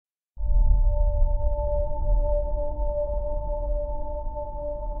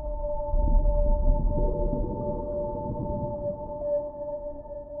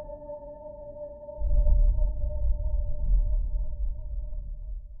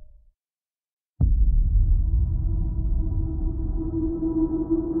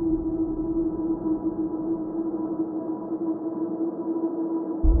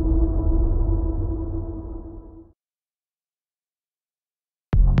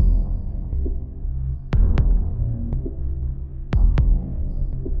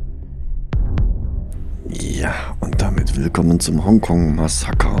und willkommen zum Hong Kong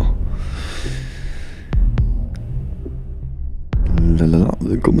Massacre. Lalala,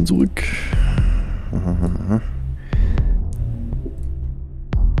 willkommen zurück.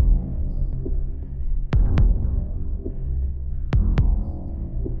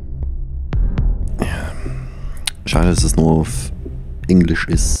 Schade, dass es nur auf Englisch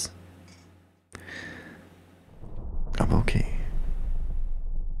ist. Aber okay.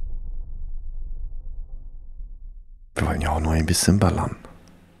 Wir wollen ja auch nur ein bisschen ballern.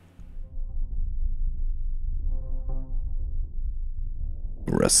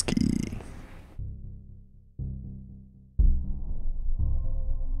 Rusky.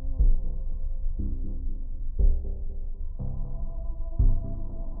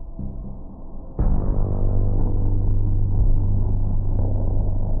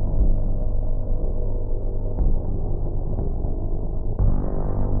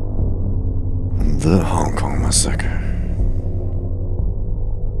 The Hong Kong Massacre.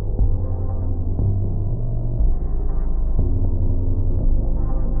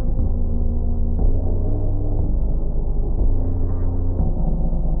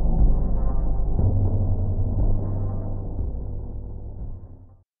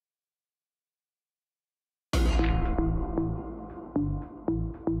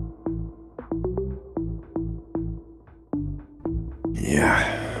 Ja.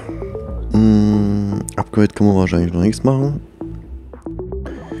 Upgrade kann man wahrscheinlich noch nichts machen.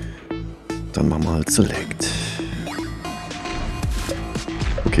 Dann machen wir halt Select.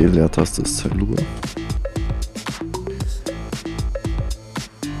 Okay, Leertaste ist Zeitlupe.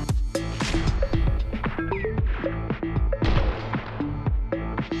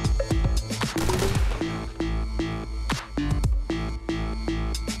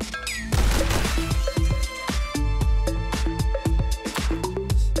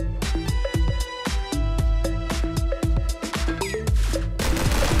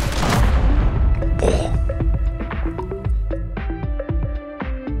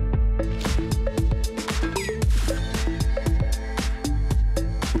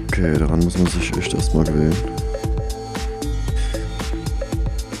 Okay, daran muss man sich echt erstmal gewöhnen.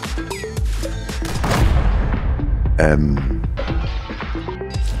 Hallo?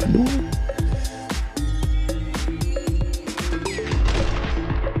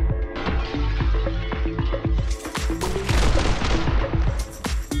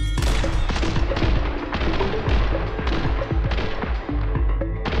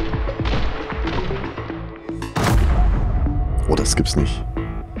 Oh, das gibt's nicht.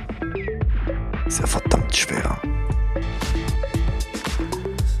 Ist ja verdammt schwer.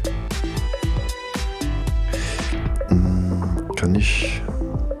 Kann ich...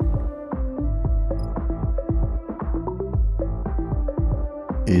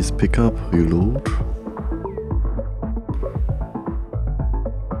 Ist Pickup, Reload.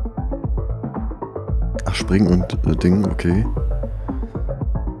 Ach, Springen und Ding, okay.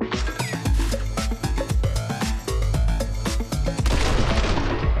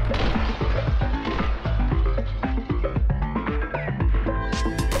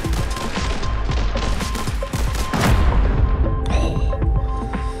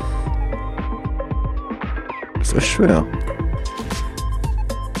 Das ist echt schwer.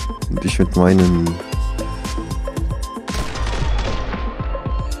 Und ich mit meinen...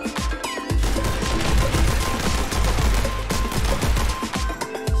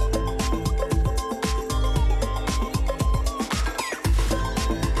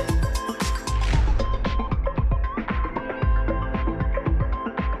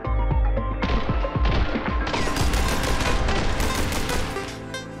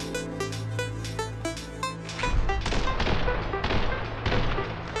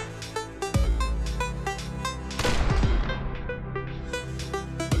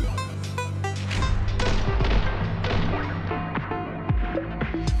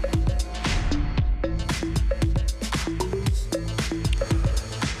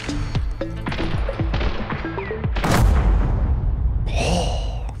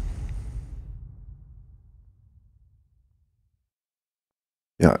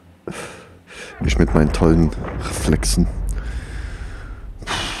 Ja, ich mit meinen tollen Reflexen.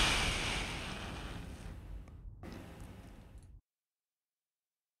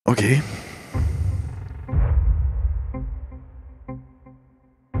 Okay.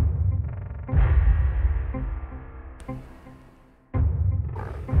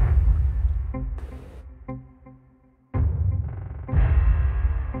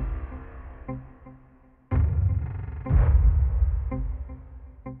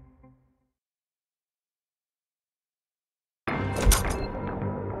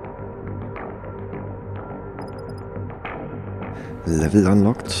 Level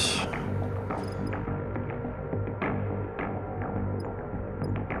unlocked.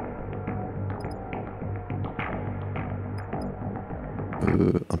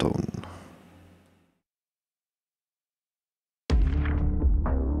 Da unten.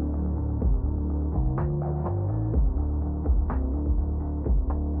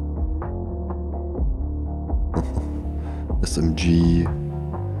 SMG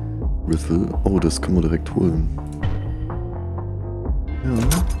Riffle. Oh, das können wir direkt holen. Ja.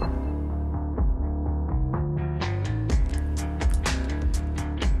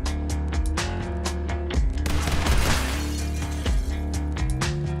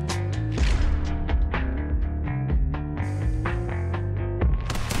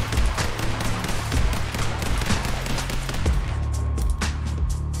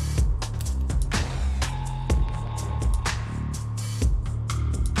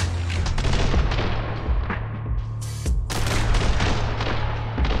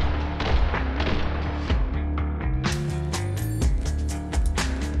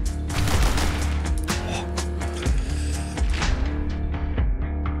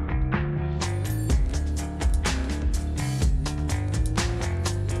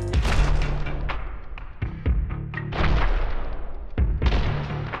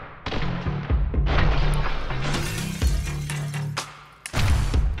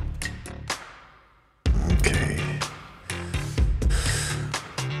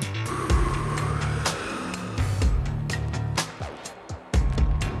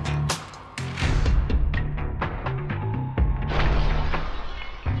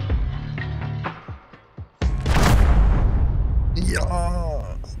 Ja,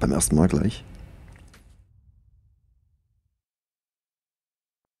 beim ersten Mal gleich.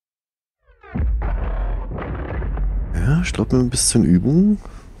 Ja, ich glaube, mit ein bisschen Übung.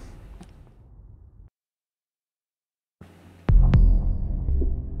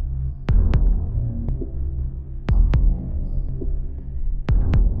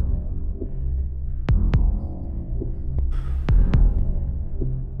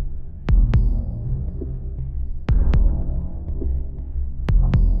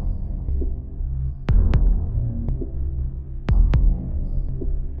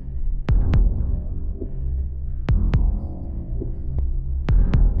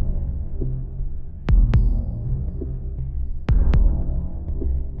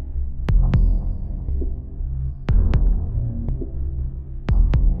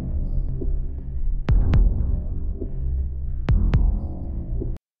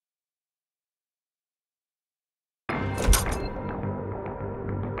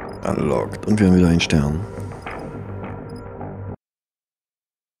 Unlocked. Und wir haben wieder einen Stern.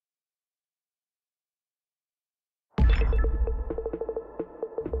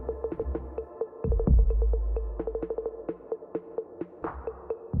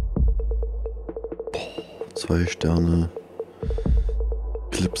 Boah, 2 Sterne.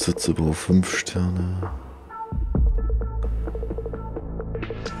 Clipsitze braucht 5 Sterne.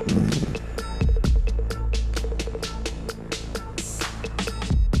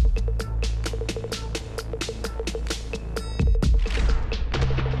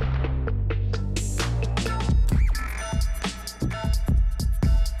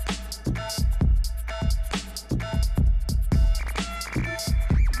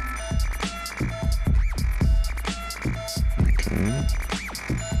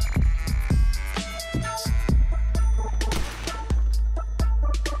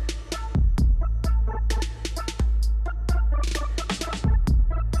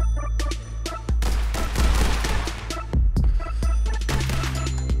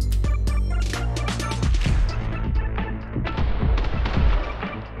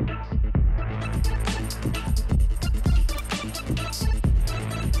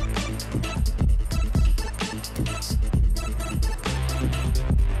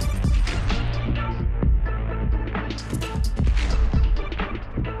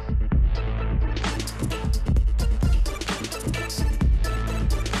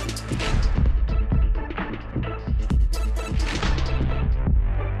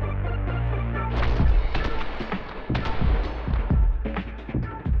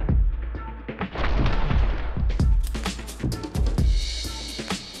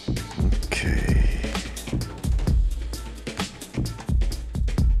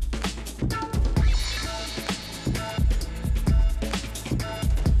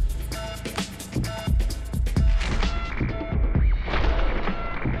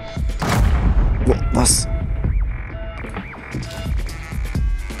 Was?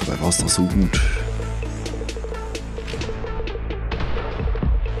 Dabei war es doch so gut.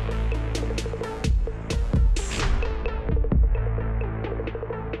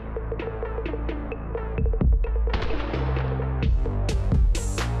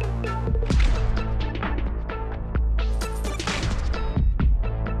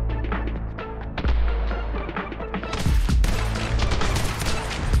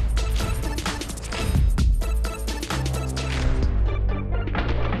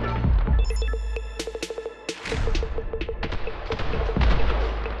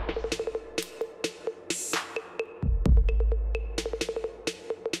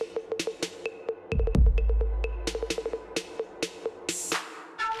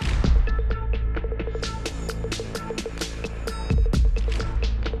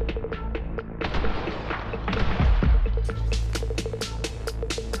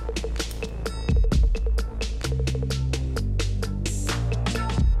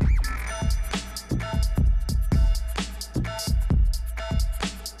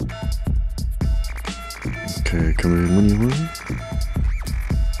 Können wir den Muni holen?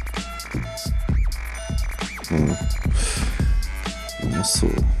 Ach so.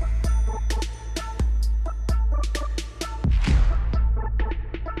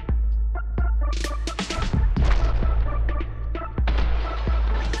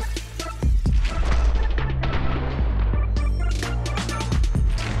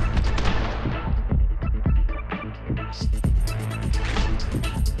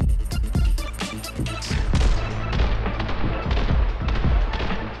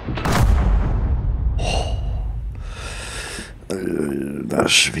 Alter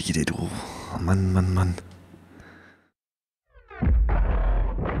Schwede, du. Mann, Mann, Mann.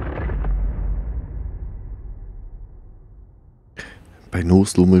 Bei No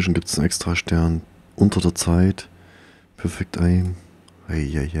Slow Motion gibt es einen extra Stern. Unter der Zeit. Perfekt ein.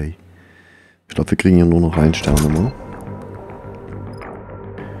 Eieiei. Ich glaube, wir kriegen ja nur noch einen Stern immer.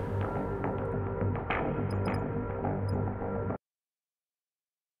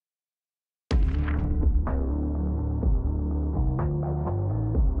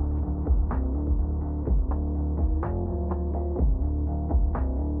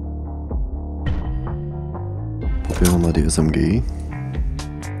 Probieren wir mal die SMG.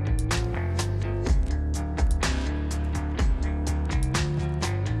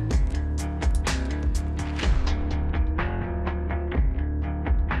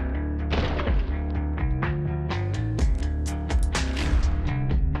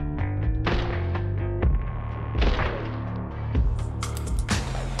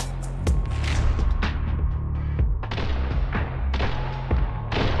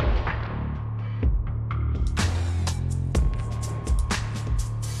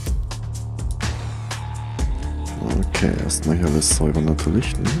 Okay, erstmal hier alles säubern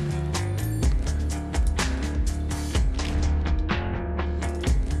natürlich. Ne?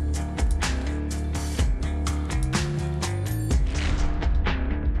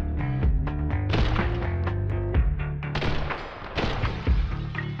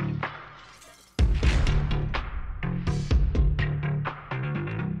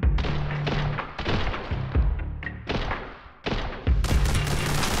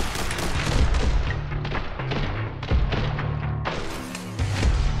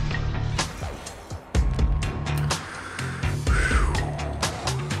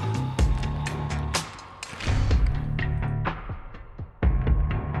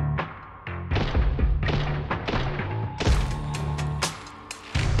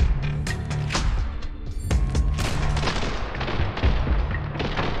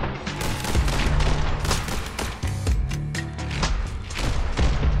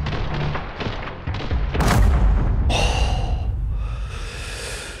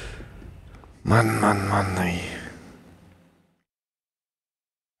 Mann, Mann, Mann, ey.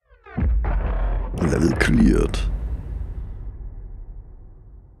 Level cleared.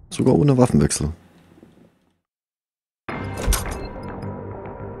 Sogar ohne Waffenwechsel.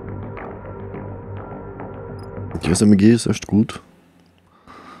 Die SMG ist echt gut.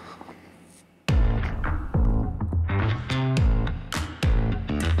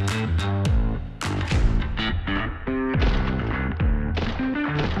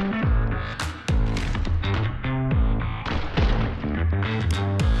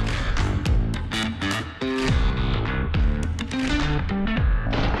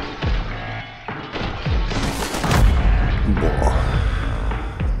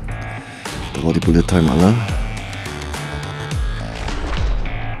 Da war die Bullet Time alle.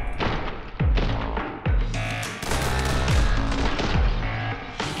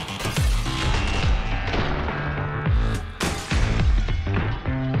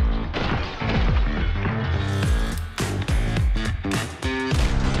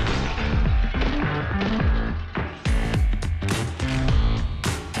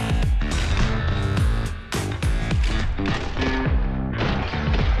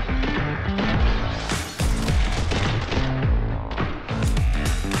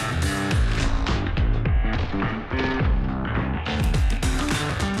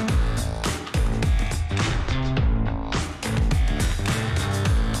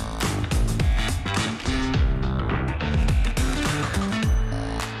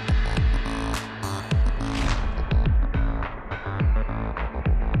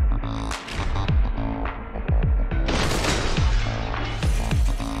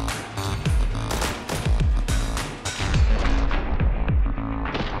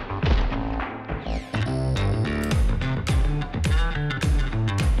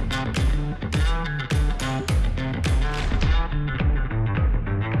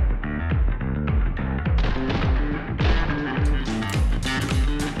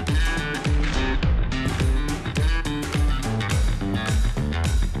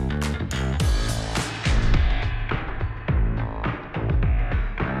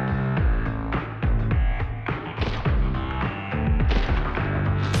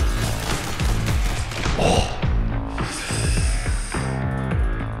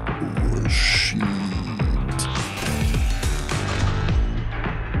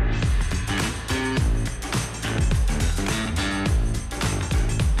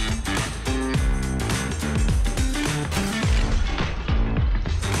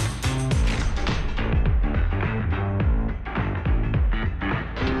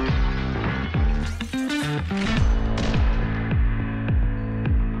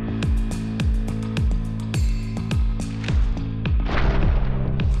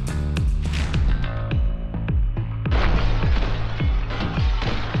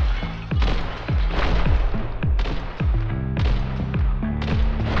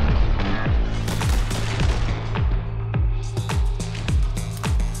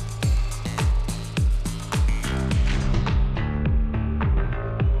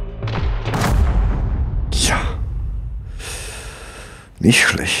 Nicht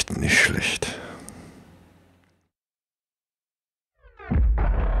schlecht, nicht schlecht.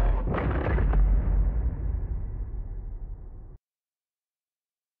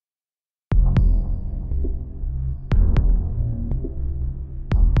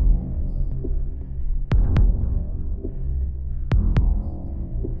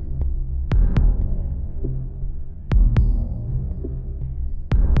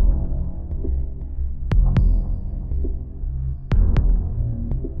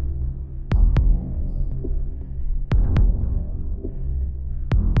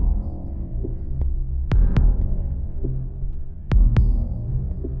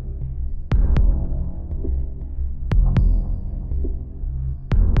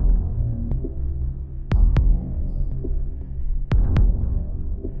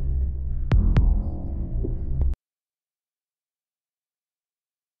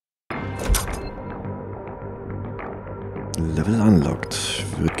 Level unlocked.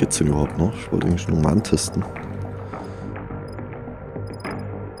 Wie weit geht's denn überhaupt noch? Ich wollte eigentlich nur mal antesten.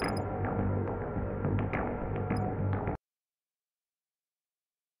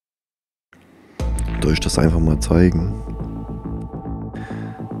 Soll ich das einfach mal zeigen?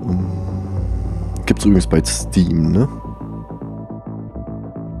 Gibt's übrigens bei Steam, ne?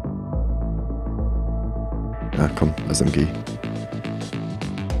 Ja, komm, SMG.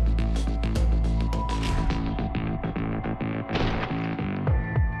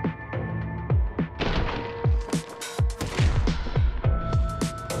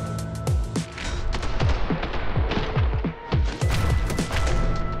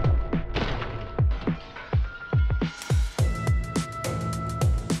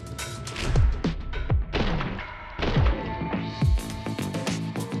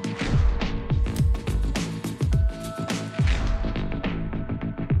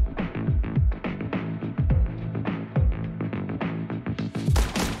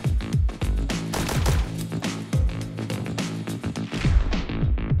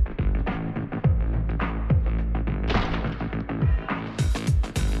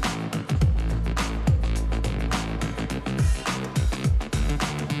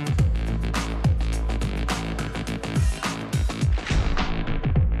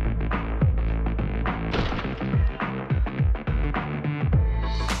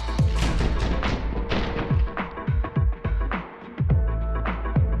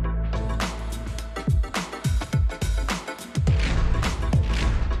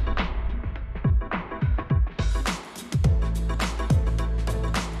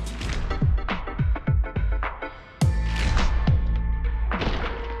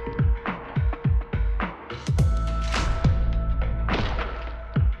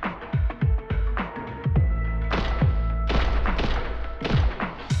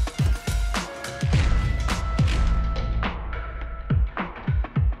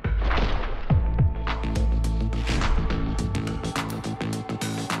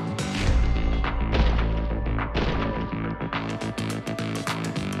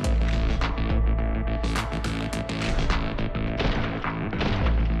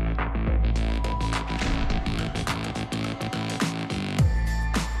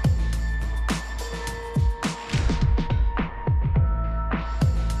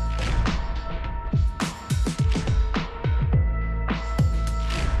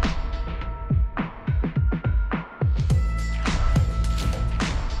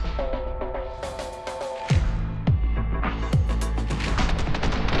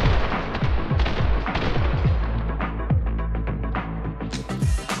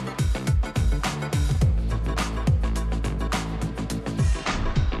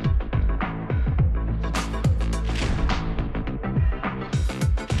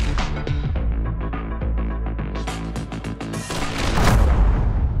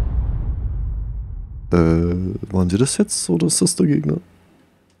 Waren Sie das jetzt oder ist das der Gegner?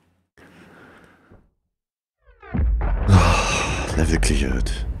 Level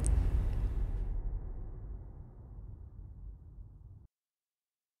cleared.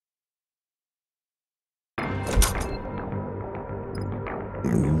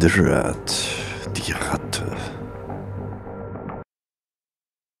 Die Ratte.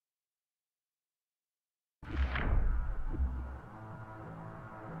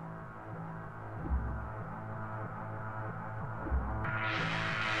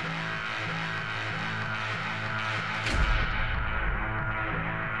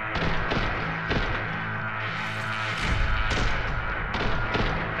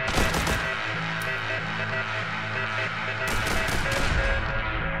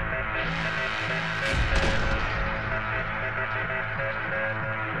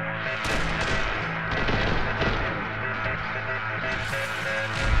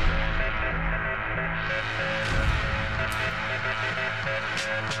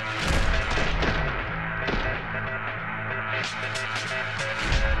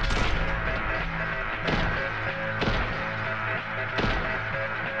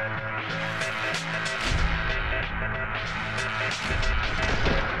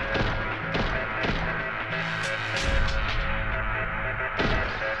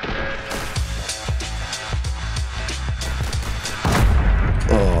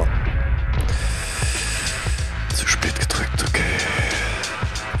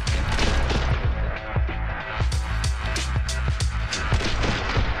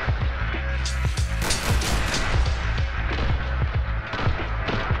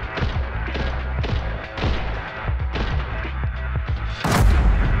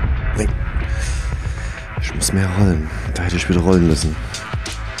 mehr Rollen. Da hätte ich wieder rollen müssen.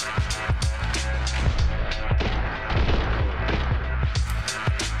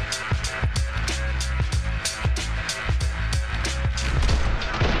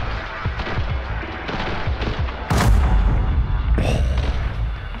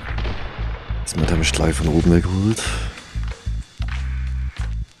 Jetzt hat er mich gleich von oben weggeholt.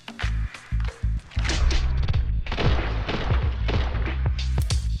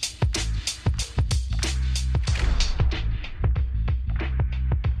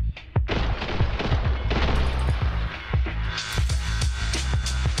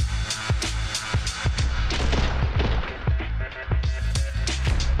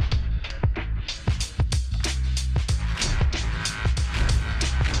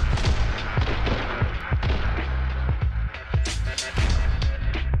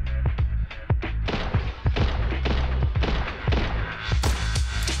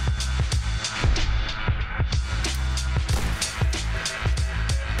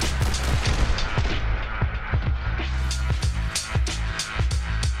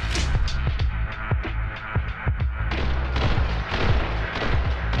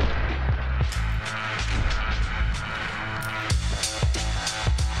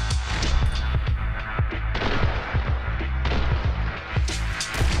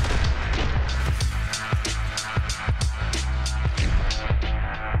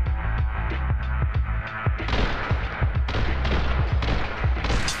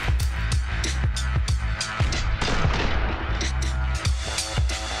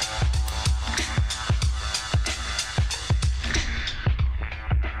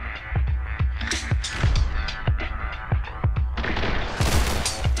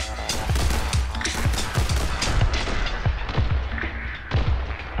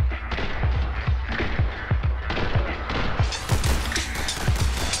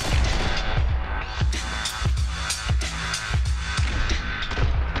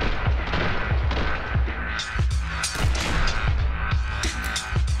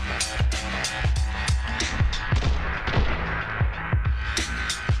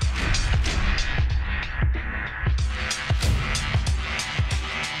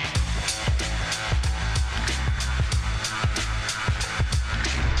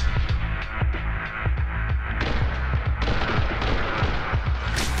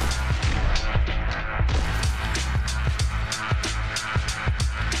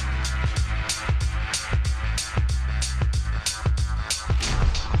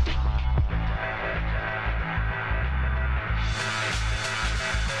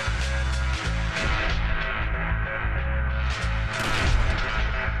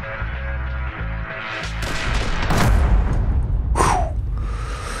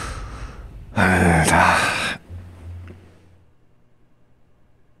 Alter.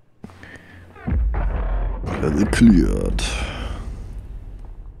 Level cleared.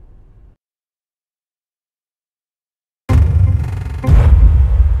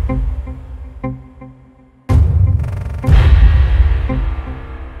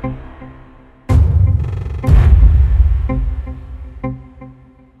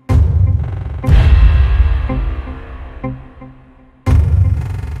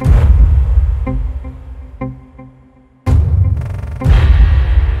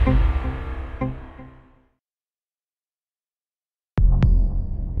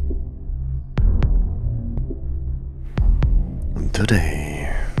 Today.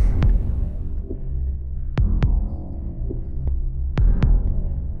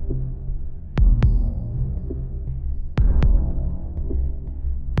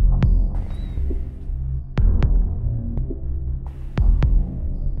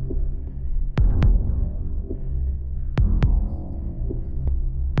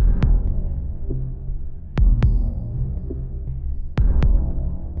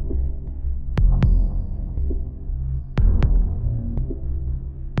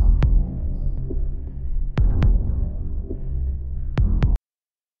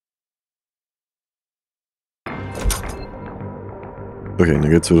 Okay,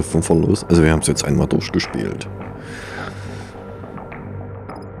 dann geht's wieder von vorn los. Also wir haben es jetzt einmal durchgespielt.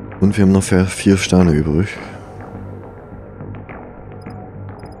 Und wir haben noch 4 Sterne übrig.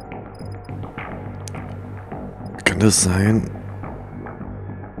 Kann das sein?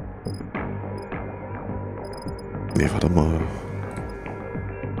 Nee, warte mal.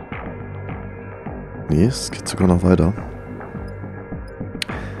 Nee, es geht sogar noch weiter.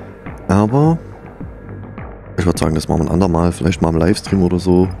 Aber ich würde sagen, das machen wir ein andermal. Vielleicht mal im Livestream oder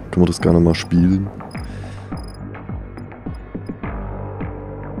so. Können wir das gerne mal spielen.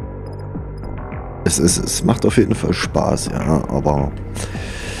 Es macht auf jeden Fall Spaß, ja. Aber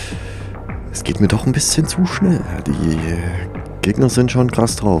Das geht mir doch ein bisschen zu schnell. Die Gegner sind schon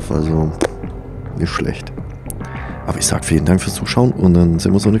krass drauf, also nicht schlecht. Aber ich sag vielen Dank fürs Zuschauen und dann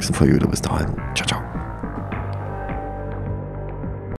sehen wir uns in der nächsten Folge wieder. Bis dahin. Ciao, ciao.